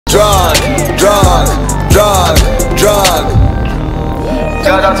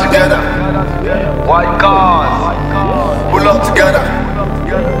Gather together, white cars, pull up together,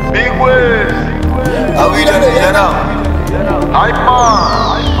 big waves, and we done it, you know. Hype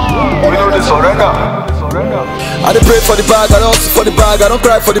man, we know the surrender. I dey pray for the bag, I don't hustle for the bag, I don't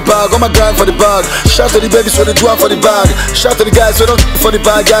cry for the bag, on my grind for the bag. Shout to the babies where they do for the bag. Shout to the guys who don't for the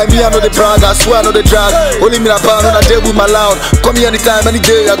bag. Guy, me I know the brag, I swear I know the drag. Only me a pound on a day with my loud. Call me anytime, any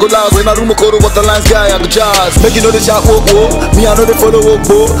day, I go loud. In a room, I go to what the lines guy, I go jazz. Make you know the shot, whoa, whoa. Me I know the follow, whoa,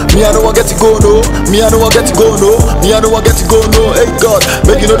 whoa. Me I know I get to go, no. Me I know I get to go, no. Me I know I get to go, no. Hey God,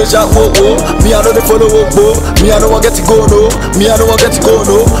 make you know the shot, whoa, whoa. Me I know the follow, whoa, whoa. Me I know I get to go, no. Me I know I get to go,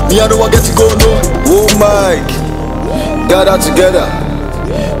 no. Me I know I get to go, no. Oh Mike. Gather together,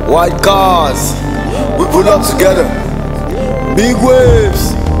 white cars, we pull up together, big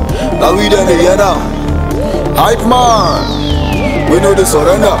waves, now we done it, you know. Hype man, we know the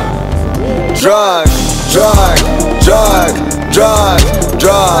surrender. Drag, drag, drag, drag,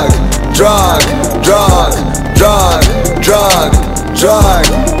 drag, drag, drag, drag, drag,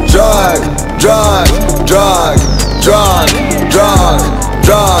 drag, drag, drag, drag, drag, drag,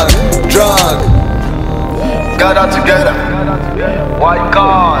 drag, drag. Gather together, white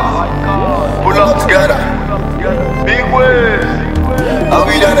cars, pull up together, big waves, and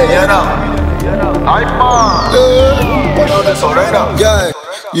we done it, you know. Hype man, we know the surrender. Yeah,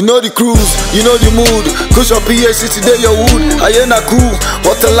 you know the cruise, you know the mood. Kushofph today your wood. I ain't a cool,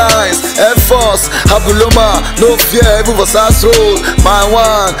 water lines, Air Force, Habuloma, no fear, even for Sass Road. My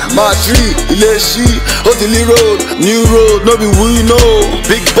one, my three, Ileshi, Odili Road, New Road, no be we know.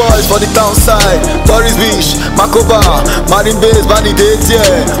 Big boys for the town side, Tourist Beach, Makoba, Marine Base, Bani Date,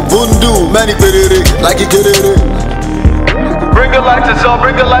 Bundu, many perere, like a kerere. Bring your lighters up,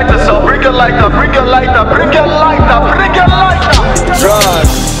 bring your lighters up, bring your lighter, bring your lighter, bring your lighter, bring your lighter. Drag,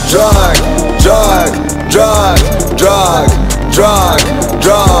 drag, drag, drag, drag, drag,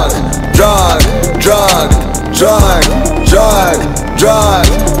 drag, drag, drag, drag, drag, drag,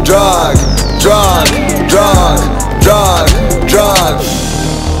 drag, drag, drag, drag, drag.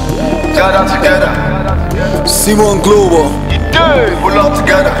 Gather together, Simon Global, pull up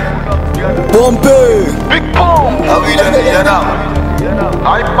together, Pompey, big pump, and we done it, you know.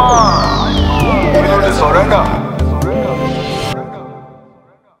 Hype man, we know the surrender.